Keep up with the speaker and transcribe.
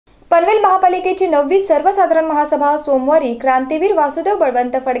पनवेल महापालिकेची 9वी सर्वसाधारण महासभा सोमवारी क्रांतीवीर वासुदेव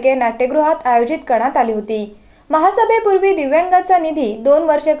बळवंत फडके नाट्यगृहात आयोजित करण्यात आली होती। महासभेपूर्वी दिव्यांगांचा निधी 2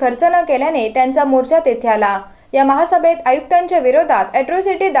 वर्षे खर्च न केल्याने त्यांचा मोर्चा तेथे आला। या महासभेत आयुक्तांच्या विरोधात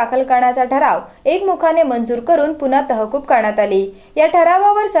अॅट्रॉसिटी दाखल करण्याचा ठराव एकमुखाने मंजूर करून पुन्हा तहकूब करण्यात आली। या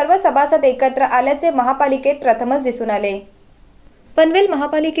ठरावावर सर्व सभासद एकत्र आल्याचे महापालिकेत प्रथमच दिसून आले। पनवेल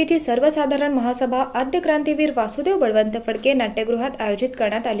महापालिकेची सर्वसाधारण महासभा आद्य क्रांतीवीर वासुदेव बळवंत फडके नाट्यगृहात आयोजित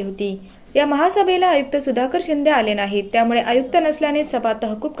करण्यात आली होती। या महासभेला आयुक्त सुधाकर शिंदे आले नाहीत, त्यामुळे आयुक्त नसल्याने सभा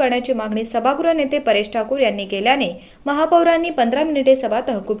तहकूब करण्याची मागणी सभागृह नेते परेश ठाकूर यांनी केल्याने महापौरांनी 15 मिनिटे सभा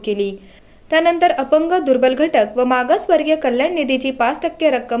तहकूब केली। त्यानंतर अपंग, दुर्बल घटक व मागासवर्गीय कल्याण निधीची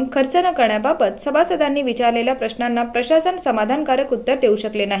 5% रक्कम खर्च न करण्याबाबत सभासदांनी विचारलेल्या प्रश्नांना प्रशासन समाधानकारक उत्तर देऊ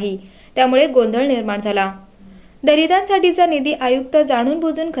शकले नाही, त्यामुळे गोंधळ निर्माण झाला। दलितांसाठीचा निधी आयुक्त जाणून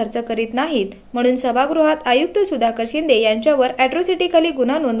बुजून खर्च करीत नाहीत म्हणून सभागृहात आयुक्त सुधाकर शिंदे यांच्यावर अॅट्रॉसिटीखाली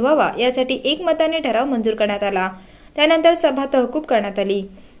गुन्हा नोंदवावा यासाठी एकमताने ठराव मंजूर करण्यात आला। त्यानंतर सभा तहकूब करण्यात आली।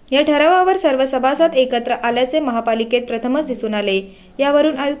 या ठरावावर सर्व सभासद एकत्र आल्याचे महापालिकेत प्रथमच दिसून आले।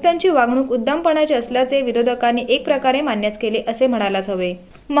 यावरून आयुक्तांची वागणूक उद्दामपणाची असल्याचे विरोधकांनी एक प्रकारे मान्यच केले असे म्हणायलाच हवे।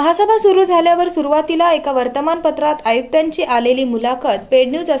 महासभा सुरू झाल्यावर सुरुवातीला एका वर्तमानपत्रात आयुक्तांची आलेली मुलाखत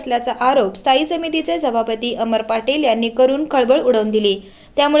पेड न्यूज असल्याचा आरोप स्थायी समितीचे सभापती अमर पाटील यांनी करून खळबळ उडवून दिली।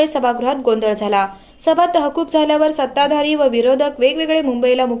 त्यामुळे सभागृहात गोंधळ झाला। सभा तहकूब झाल्यावर सत्ताधारी व विरोधक वेगवेगळे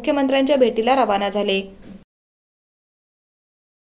मुंबईला मुख्यमंत्र्यांच्या भेटीला रवाना झाले।